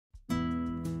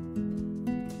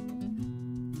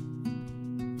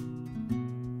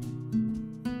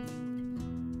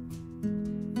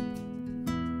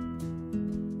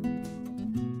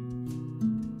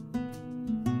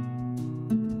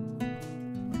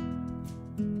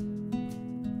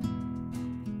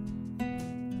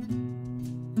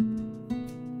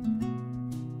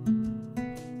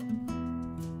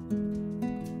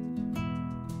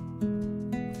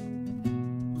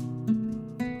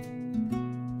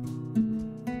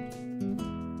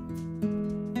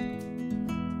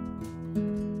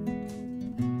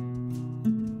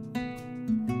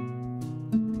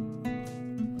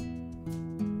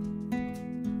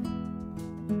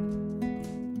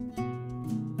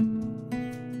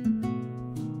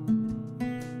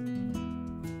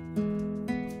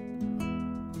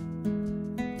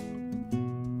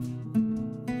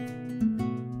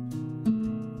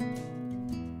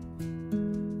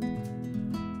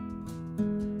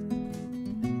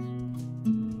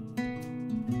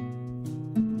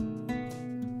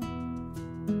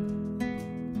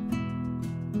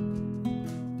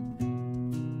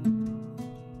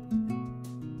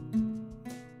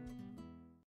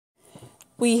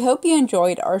We hope you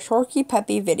enjoyed our Shorkie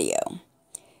puppy video.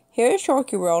 Here at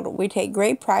Shorkie World, we take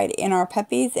great pride in our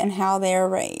puppies and how they are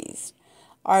raised.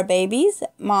 Our babies,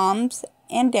 moms,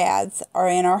 and dads are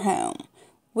in our home.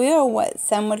 We are what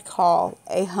some would call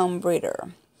a home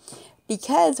breeder.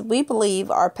 Because we believe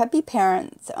our puppy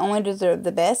parents only deserve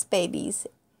the best babies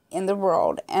in the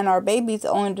world, and our babies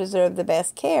only deserve the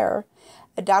best care,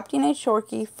 adopting a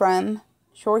Shorkie from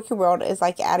Shorkie World is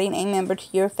like adding a member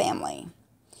to your family.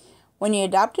 When you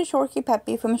adopt a Shorkie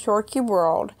puppy from Shorkie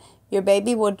World, your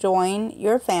baby will join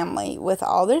your family with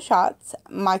all their shots,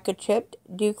 microchipped,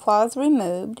 dew claws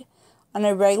removed, on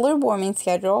a regular warming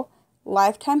schedule,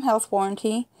 lifetime health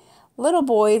warranty. Little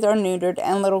boys are neutered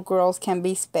and little girls can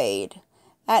be spayed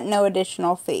at no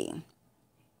additional fee.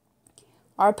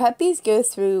 Our puppies go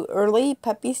through early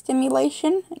puppy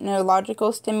stimulation,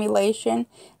 neurological stimulation,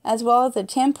 as well as a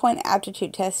 10-point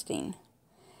aptitude testing.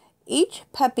 Each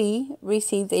puppy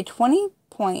receives a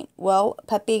 20-point well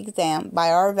puppy exam by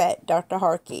our vet, Dr.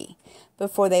 Harkey,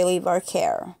 before they leave our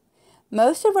care.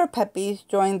 Most of our puppies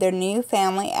join their new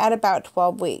family at about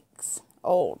 12 weeks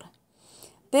old.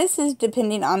 This is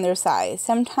depending on their size.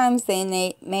 Sometimes they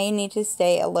may need to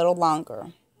stay a little longer.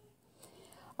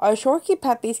 Our Shorkie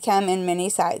puppies come in many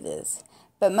sizes,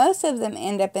 but most of them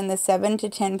end up in the 7 to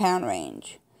 10 pound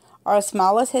range. Our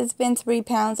smallest has been 3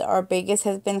 pounds, our biggest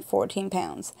has been 14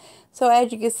 pounds. So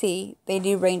as you can see, they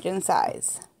do range in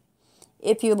size.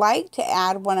 If you'd like to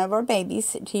add one of our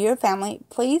babies to your family,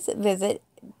 please visit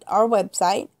our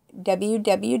website,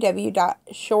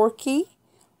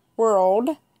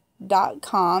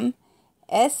 www.shorkieworld.com,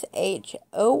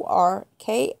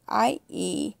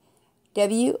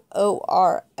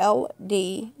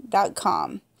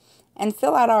 shorkieworld.com, and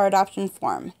fill out our adoption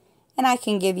form, and I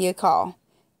can give you a call.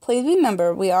 Please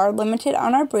remember, we are limited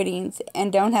on our breedings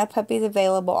and don't have puppies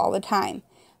available all the time,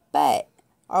 but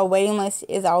our waiting list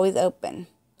is always open.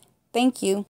 Thank you.